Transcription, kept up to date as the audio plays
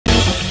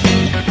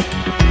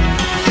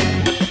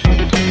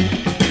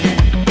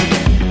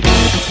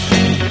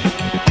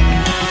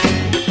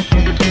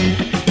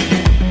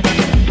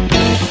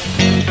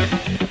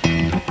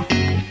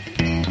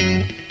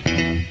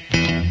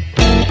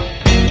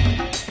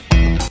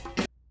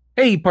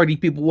Hey party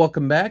people,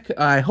 welcome back.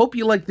 I hope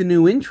you like the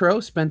new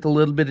intro. Spent a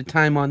little bit of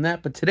time on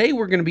that, but today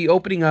we're going to be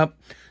opening up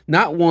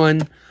not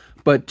one,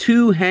 but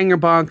two hanger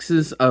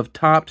boxes of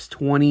Topps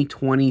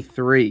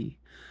 2023.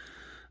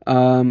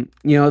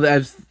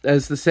 As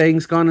the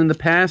saying's gone in the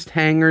past,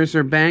 hangers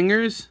are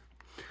bangers.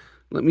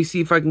 Let me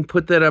see if I can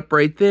put that up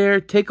right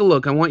there. Take a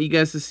look. I want you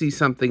guys to see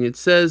something. It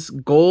says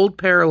gold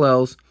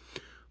parallels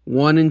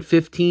 1 in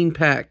 15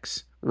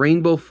 packs.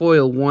 Rainbow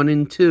foil 1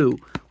 in 2.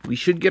 We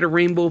should get a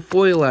rainbow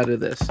foil out of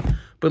this.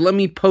 But let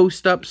me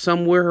post up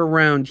somewhere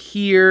around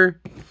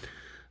here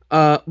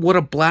what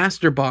a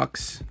blaster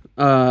box,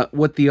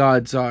 what the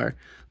odds are.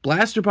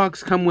 Blaster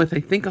box come with, I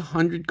think,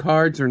 100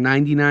 cards or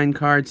 99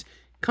 cards.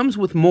 Comes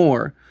with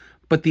more.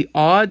 But the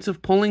odds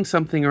of pulling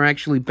something are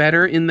actually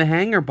better in the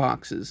hanger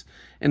boxes.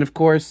 And of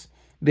course,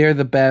 they're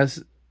the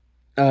best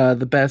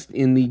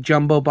in the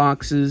jumbo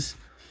boxes.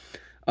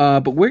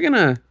 But we're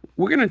gonna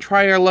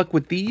try our luck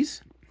with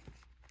these.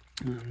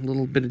 A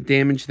little bit of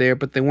damage there,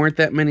 but there weren't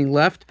that many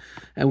left.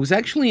 I was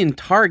actually in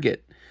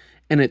Target,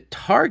 and at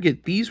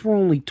Target, these were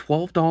only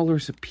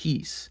 $12 a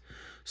piece.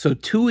 So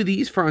two of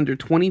these for under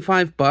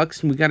 25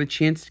 bucks, and we got a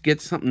chance to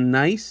get something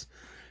nice.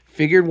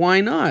 Figured,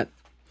 why not?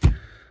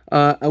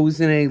 I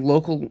was in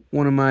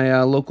one of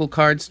my local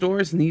card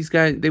stores, and these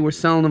guys, they were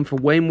selling them for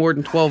way more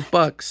than 12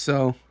 bucks.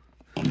 So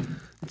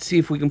let's see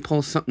if we can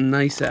pull something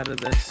nice out of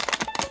this.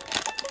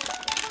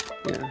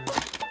 Yeah.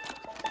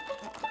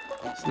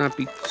 Let's not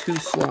be too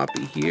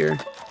sloppy here.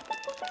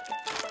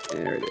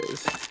 There it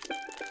is.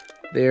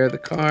 There are the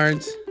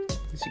cards.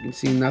 As you can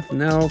see,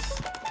 nothing else.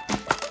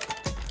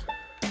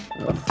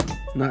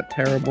 Not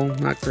terrible,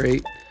 not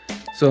great.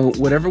 So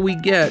whatever we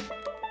get,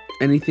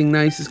 anything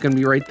nice is going to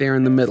be right there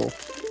in the middle.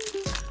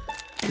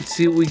 Let's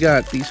see what we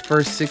got, these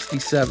first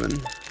 67. There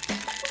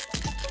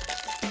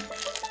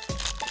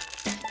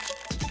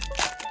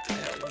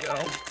we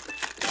go.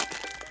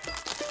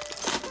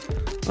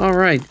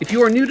 Alright, if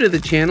you are new to the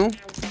channel,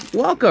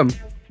 welcome.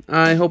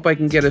 I hope I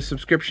can get a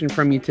subscription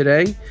from you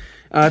today.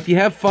 If you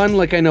have fun,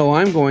 like I know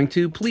I'm going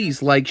to,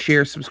 please like,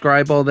 share,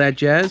 subscribe, all that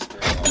jazz.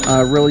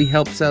 Really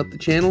helps out the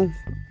channel.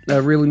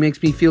 Really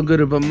makes me feel good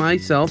about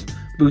myself.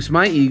 Boosts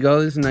my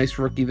ego. There's a nice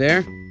rookie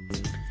there.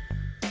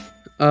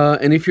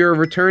 And if you're a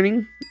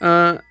returning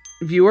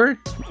viewer,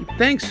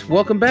 thanks.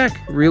 Welcome back.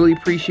 Really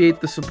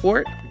appreciate the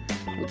support.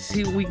 Let's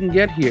see what we can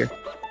get here.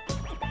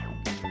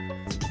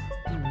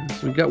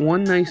 So we got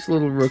one nice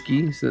little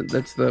rookie. So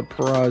that's the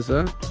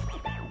Peraza.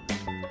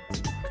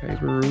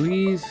 Keibert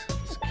Ruiz.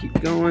 Let's keep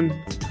going.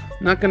 I'm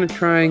not going to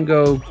try and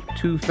go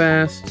too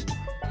fast.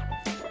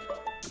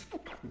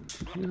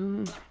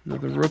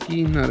 Another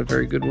rookie. Not a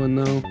very good one,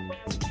 though.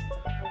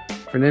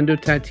 Fernando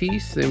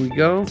Tatis. There we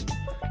go.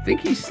 I think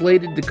he's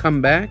slated to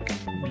come back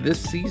this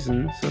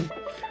season. So,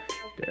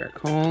 Derek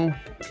Hall.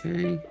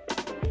 Okay.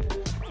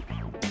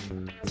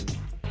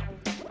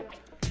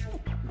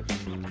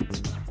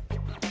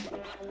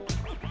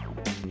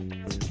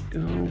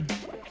 Go.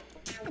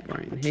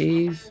 Brian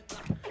Hayes.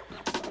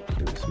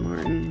 Dennis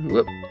Martin.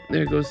 Whoop.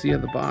 There goes the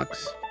other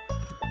box.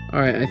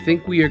 Alright, I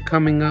think we are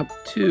coming up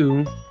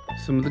to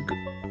some of the...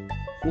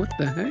 What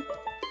the heck?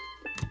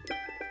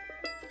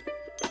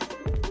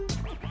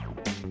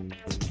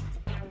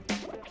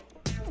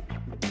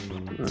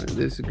 Alright,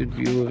 there's a good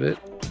view of it.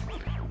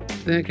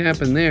 What the heck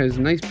happened there? There's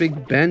a nice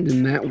big bend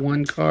in that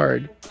one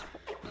card.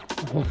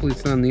 Hopefully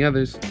it's not on the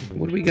others.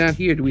 What do we got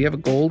here? Do we have a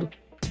gold?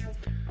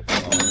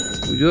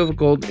 We do have a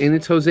gold, and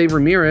it's Jose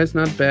Ramirez.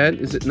 Not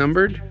bad. Is it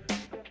numbered?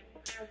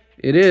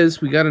 It is.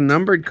 We got a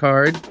numbered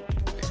card.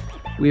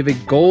 We have a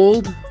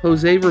gold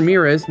Jose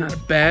Ramirez. Not a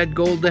bad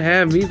gold to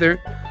have either.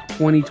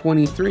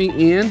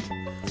 2023, and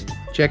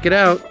check it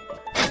out.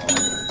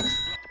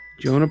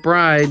 Jonah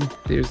Bride.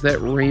 There's that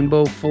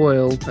rainbow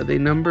foil. Are they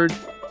numbered?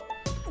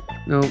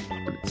 No,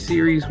 but it's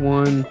Series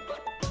 1.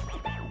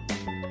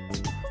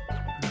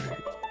 Right.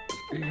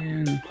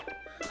 And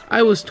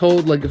I was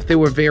told, like, if there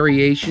were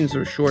variations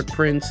or short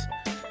prints,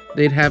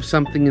 they'd have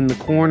something in the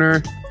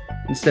corner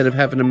instead of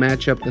having to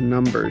match up the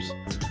numbers.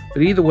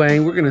 But either way,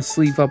 we're going to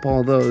sleeve up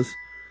all those.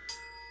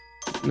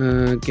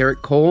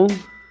 Garrett Cole.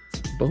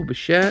 Bo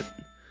Bichette.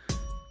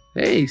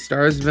 Hey,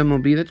 Stars of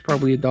MLB, that's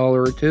probably $1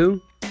 or $2.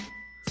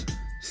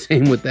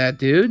 Same with that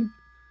dude.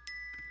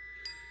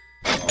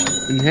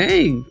 And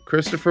hey,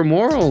 Christopher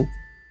Morel.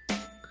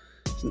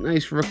 It's a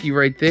nice rookie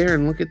right there,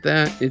 and look at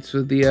that. It's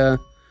with the,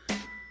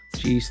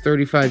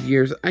 35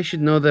 years. I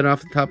should know that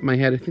off the top of my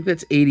head. I think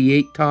that's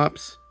 88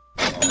 Topps.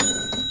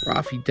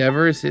 Rafi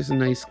Devers, here's a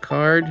nice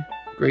card.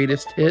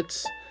 Greatest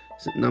hits.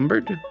 Is it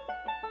numbered?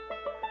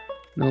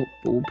 Nope,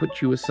 but we'll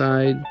put you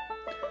aside.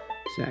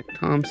 Zach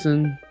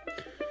Thompson.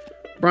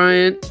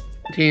 Bryant,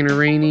 Tanner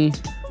Rainey,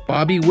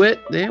 Bobby Witt,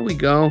 there we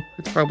go.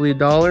 That's probably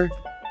 $1.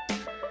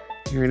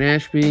 Aaron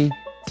Ashby,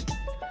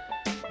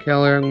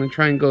 Keller. I'm going to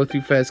try and go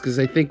through fast because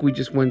I think we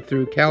just went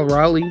through Cal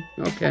Raleigh.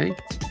 Okay.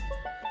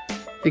 I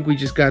think we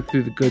just got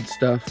through the good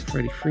stuff.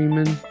 Freddie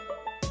Freeman,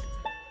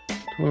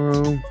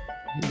 Toro,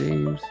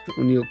 James,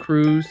 O'Neal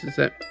Cruz. Is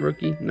that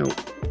rookie? Nope.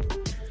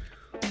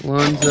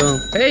 Alonzo.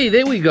 Hey,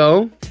 there we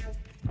go.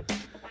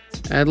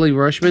 Adley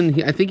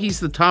Rutschman. I think he's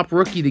the top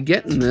rookie to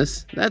get in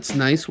this. That's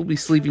nice. We'll be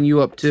sleeving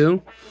you up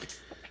too.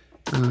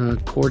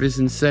 Court is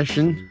in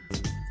session.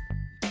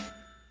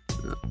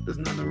 There's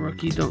another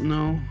rookie. Don't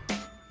know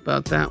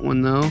about that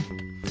one though.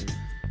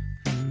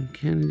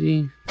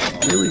 Kennedy.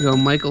 There we go.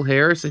 Michael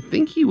Harris. I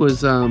think he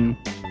was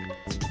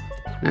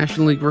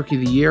National League Rookie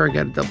of the Year. I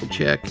got to double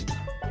check.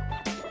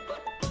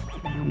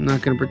 I'm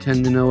not going to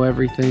pretend to know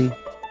everything.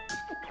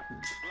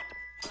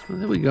 Oh,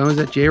 there we go. Is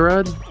that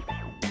J-Rod?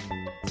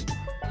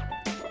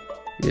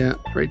 Yeah,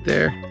 right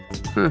there.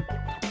 Huh.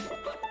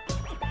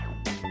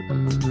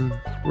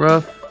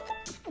 Rough.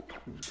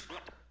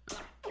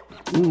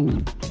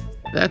 Ooh,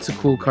 that's a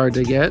cool card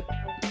to get.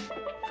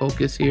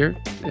 Focus here.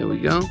 There we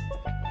go.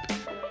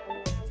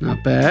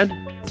 Not bad.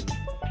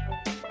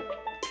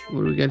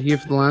 What do we got here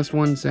for the last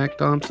one? Zach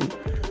Thompson.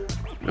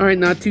 All right,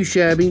 not too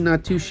shabby.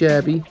 Not too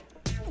shabby.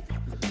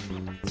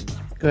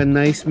 Got a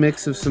nice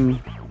mix of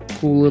some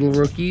cool little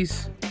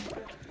rookies.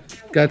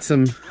 Got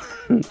some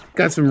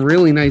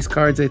really nice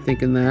cards, I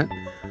think, in that.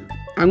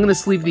 I'm gonna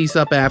sleeve these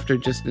up after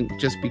just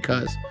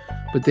because.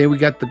 But there we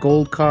got the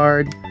gold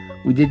card.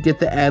 We did get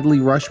the Adley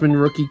Rutschman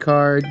rookie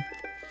card.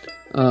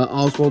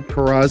 Oswald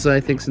Peraza, I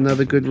think, is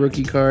another good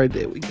rookie card.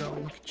 There we go.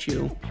 Look at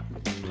you.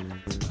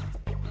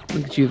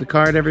 Look at you. The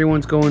card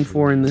everyone's going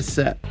for in this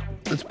set.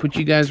 Let's put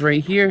you guys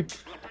right here.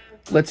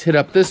 Let's hit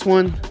up this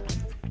one.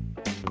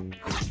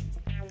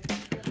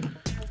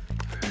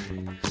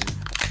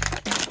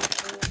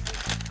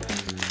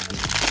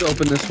 Let's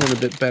open this one a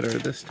bit better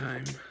this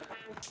time.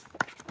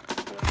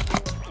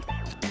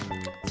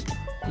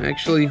 I'm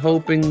actually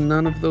hoping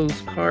none of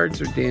those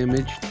cards are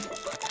damaged.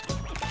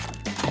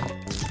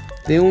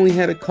 They only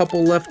had a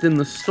couple left in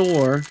the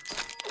store,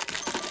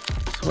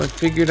 so I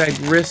figured I'd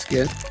risk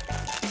it.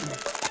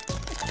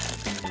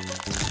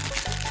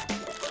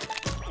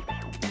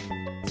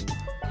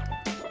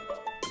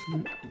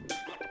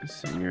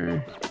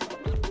 Singer,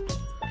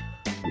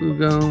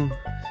 Lugo,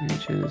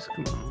 Sanchez,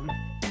 come on.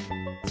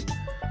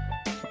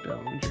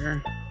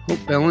 Bellinger.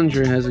 Hope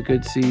Bellinger has a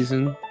good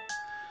season.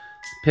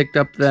 Picked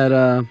up that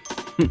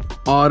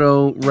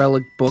auto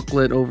relic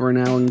booklet over in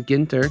Allen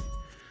Ginter.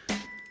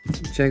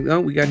 Check. Oh,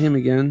 we got him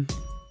again.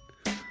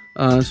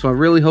 So I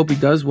really hope he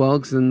does well,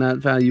 because then that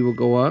value will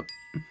go up.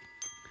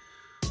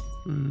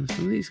 Some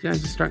of these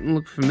guys are starting to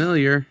look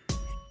familiar.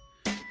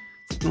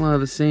 A lot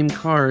of the same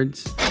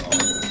cards.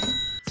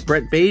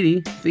 Brett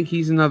Beatty. I think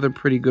he's another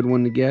pretty good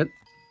one to get.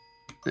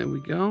 There we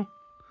go.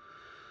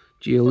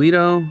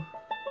 Giolito.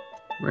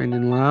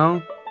 Brandon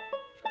Lau.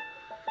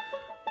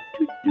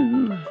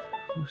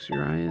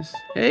 Urias.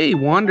 Hey,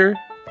 Wander.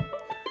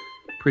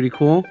 Pretty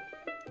cool.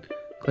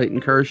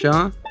 Clayton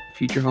Kershaw.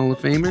 Future Hall of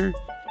Famer.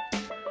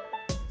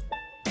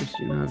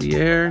 Christian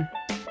Javier.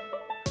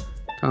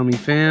 Tommy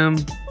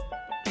Pham.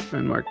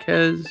 Juan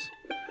Marquez.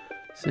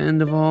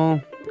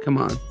 Sandoval. Come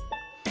on.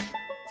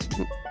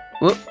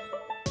 Whoop.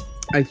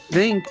 I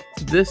think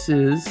this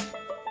is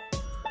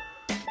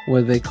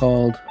what they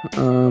called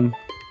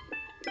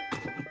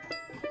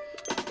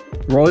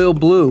Royal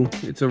Blue.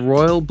 It's a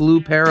Royal Blue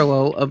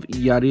parallel of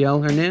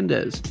Yadiel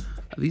Hernandez.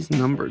 Are these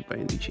numbered by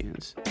any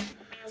chance?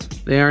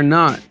 They are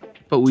not,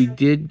 but we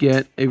did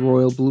get a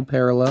Royal Blue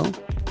parallel.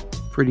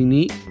 Pretty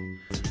neat.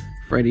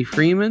 Freddie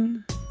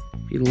Freeman,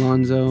 Pete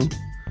Alonso,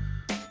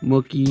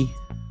 Mookie,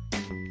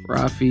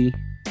 Rafi,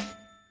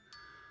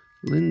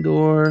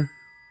 Lindor.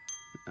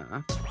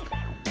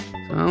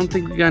 So I don't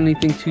think we got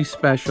anything too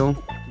special.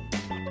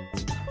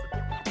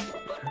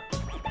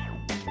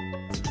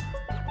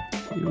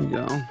 Here we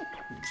go.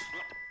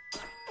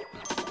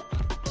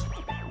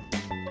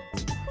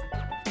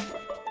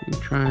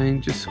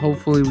 Trying, just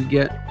hopefully we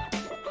get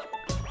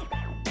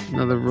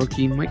another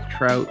rookie. Mike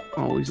Trout,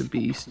 always a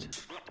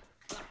beast.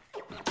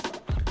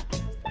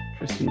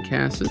 Tristan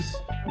Cassis,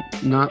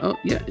 not, oh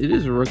yeah, it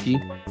is a rookie.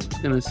 I was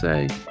gonna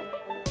say.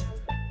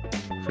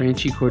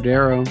 Franchi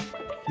Cordero,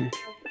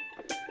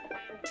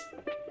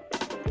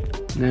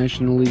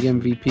 National League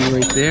MVP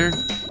right there.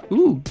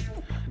 Ooh,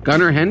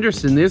 Gunnar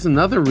Henderson, there's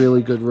another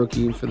really good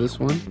rookie for this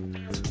one.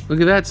 Look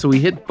at that, so we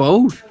hit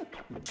both.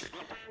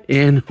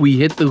 And we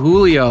hit the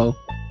Julio.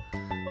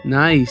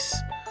 Nice.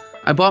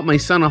 I bought my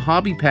son a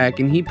hobby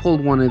pack and he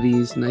pulled one of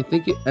these, and I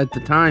think at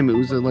the time it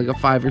was like a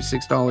 $5 or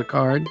 $6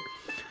 card,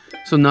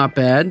 so not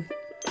bad.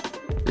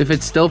 If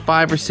it's still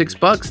 $5 or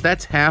 $6,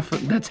 that's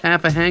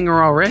half a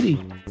hanger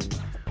already.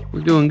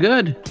 We're doing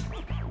good.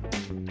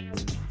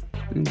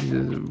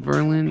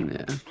 Verlin,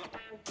 yeah.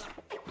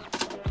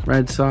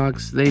 Red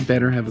Sox, they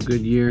better have a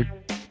good year.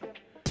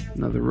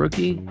 Another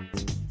rookie.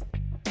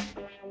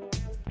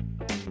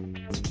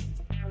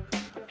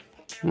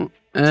 Well,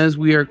 as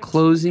we are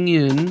closing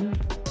in,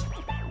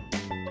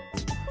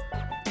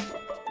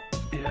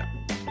 yeah,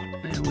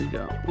 there we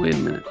go. Wait a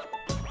minute,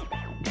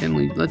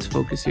 Kenley, let's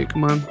focus here.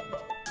 Come on,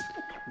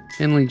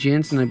 Kenley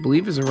Jansen, I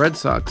believe, is a Red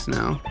Sox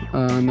now.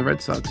 On the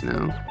Red Sox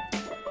now.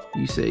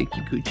 Yusei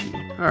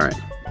Kikuchi. All right.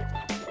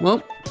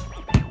 Well,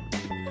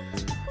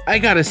 I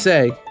gotta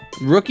say,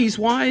 rookies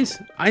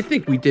wise, I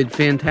think we did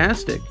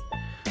fantastic.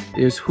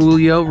 There's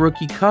Julio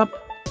Rookie Cup.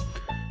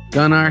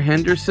 Gunnar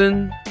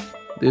Henderson.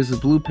 There's a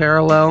blue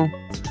parallel.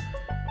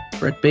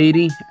 Brett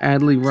Beatty,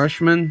 Adley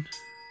Rushman.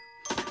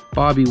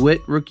 Bobby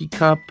Witt, Rookie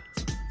Cup.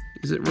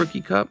 Is it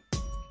Rookie Cup?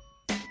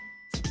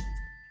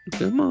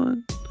 Come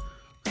on.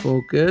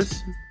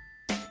 Focus.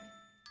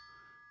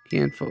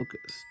 Can't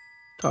focus.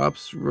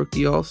 Topps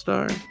Rookie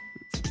All-Star.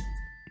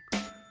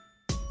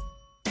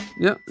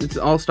 Yep, it's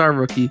All-Star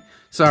Rookie.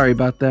 Sorry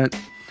about that.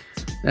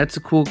 That's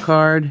a cool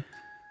card.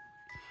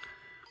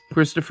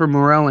 Christopher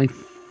Morel, I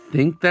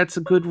think that's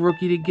a good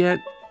rookie to get.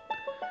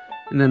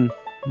 And then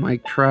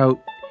Mike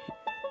Trout,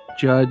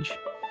 Judge.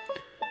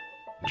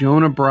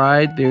 Jonah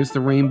Bride, there's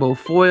the rainbow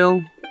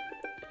foil.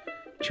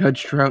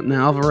 Judge, Trout, and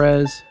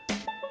Alvarez.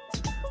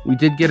 We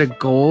did get a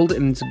gold,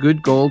 and it's a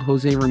good gold,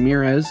 Jose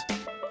Ramirez.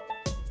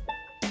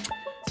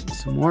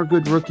 Some more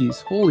good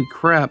rookies. Holy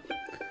crap.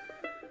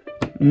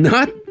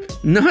 Not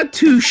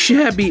too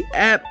shabby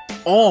at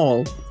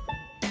all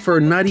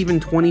for not even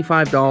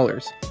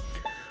 $25.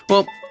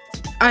 Well,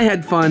 I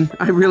had fun.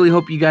 I really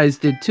hope you guys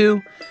did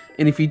too.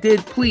 And if you did,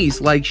 please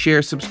like,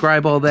 share,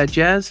 subscribe, all that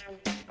jazz.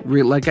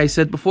 Like I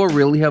said before,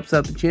 really helps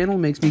out the channel.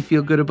 Makes me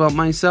feel good about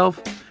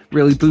myself.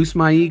 Really boosts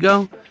my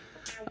ego.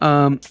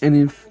 And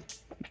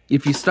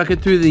if you stuck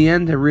it through the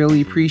end, I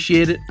really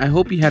appreciate it. I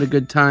hope you had a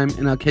good time,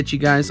 and I'll catch you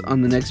guys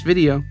on the next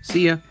video.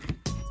 See ya.